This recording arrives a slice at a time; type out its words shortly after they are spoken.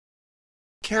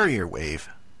Carrier wave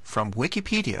from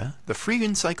Wikipedia, the free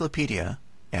encyclopedia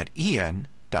at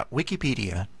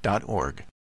en.wikipedia.org.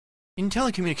 In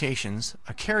telecommunications,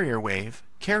 a carrier wave,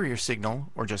 carrier signal,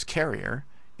 or just carrier,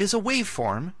 is a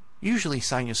waveform, usually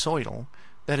sinusoidal,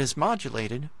 that is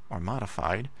modulated or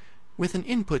modified with an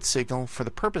input signal for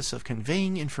the purpose of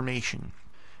conveying information.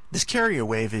 This carrier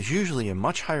wave is usually a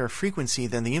much higher frequency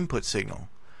than the input signal.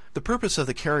 The purpose of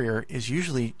the carrier is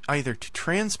usually either to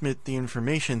transmit the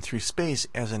information through space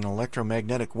as an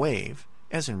electromagnetic wave,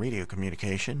 as in radio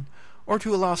communication, or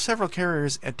to allow several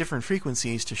carriers at different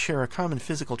frequencies to share a common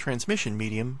physical transmission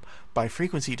medium by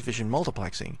frequency division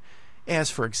multiplexing,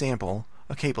 as, for example,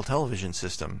 a cable television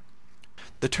system.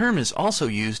 The term is also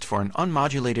used for an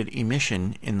unmodulated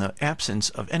emission in the absence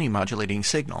of any modulating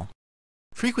signal.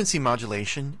 Frequency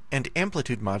modulation and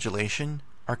amplitude modulation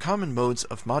are common modes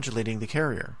of modulating the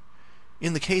carrier.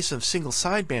 In the case of single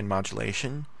sideband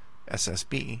modulation,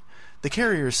 SSB, the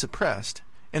carrier is suppressed,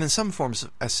 and in some forms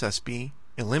of SSB,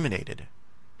 eliminated.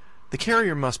 The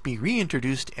carrier must be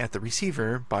reintroduced at the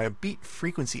receiver by a beat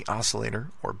frequency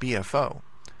oscillator, or BFO.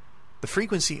 The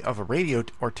frequency of a radio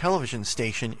or television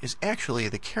station is actually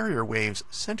the carrier wave's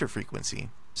center frequency.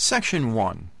 Section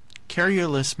 1.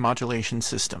 Carrierless Modulation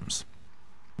Systems.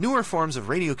 Newer forms of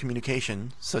radio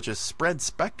communication, such as spread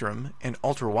spectrum and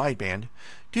ultra-wideband,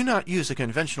 do not use a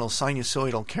conventional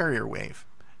sinusoidal carrier wave,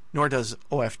 nor does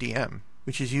OFDM,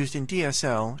 which is used in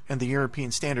DSL and the European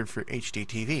standard for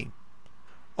HDTV.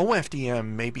 OFDM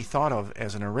may be thought of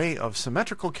as an array of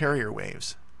symmetrical carrier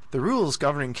waves. The rules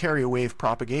governing carrier wave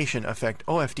propagation affect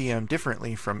OFDM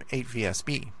differently from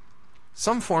 8VSB.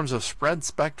 Some forms of spread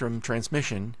spectrum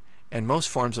transmission and most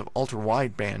forms of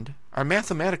ultra-wideband are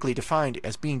mathematically defined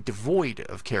as being devoid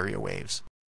of carrier waves.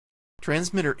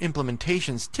 Transmitter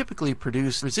implementations typically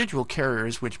produce residual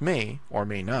carriers which may, or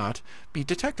may not, be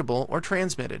detectable or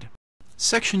transmitted.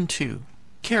 Section 2.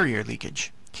 Carrier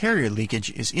leakage. Carrier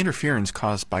leakage is interference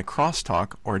caused by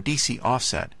crosstalk or DC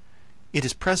offset. It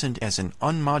is present as an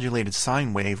unmodulated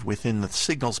sine wave within the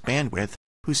signal's bandwidth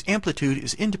whose amplitude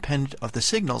is independent of the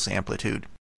signal's amplitude.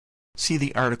 See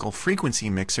the article Frequency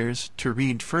Mixers to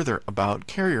read further about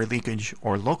carrier leakage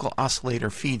or local oscillator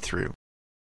feed-through.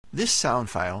 This sound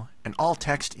file and all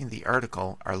text in the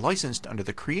article are licensed under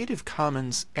the Creative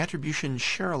Commons Attribution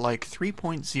Share-alike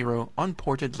 3.0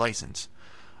 Unported License,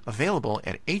 available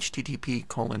at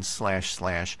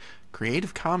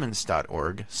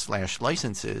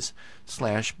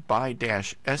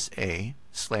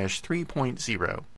http://creativecommons.org/licenses/by-sa/3.0.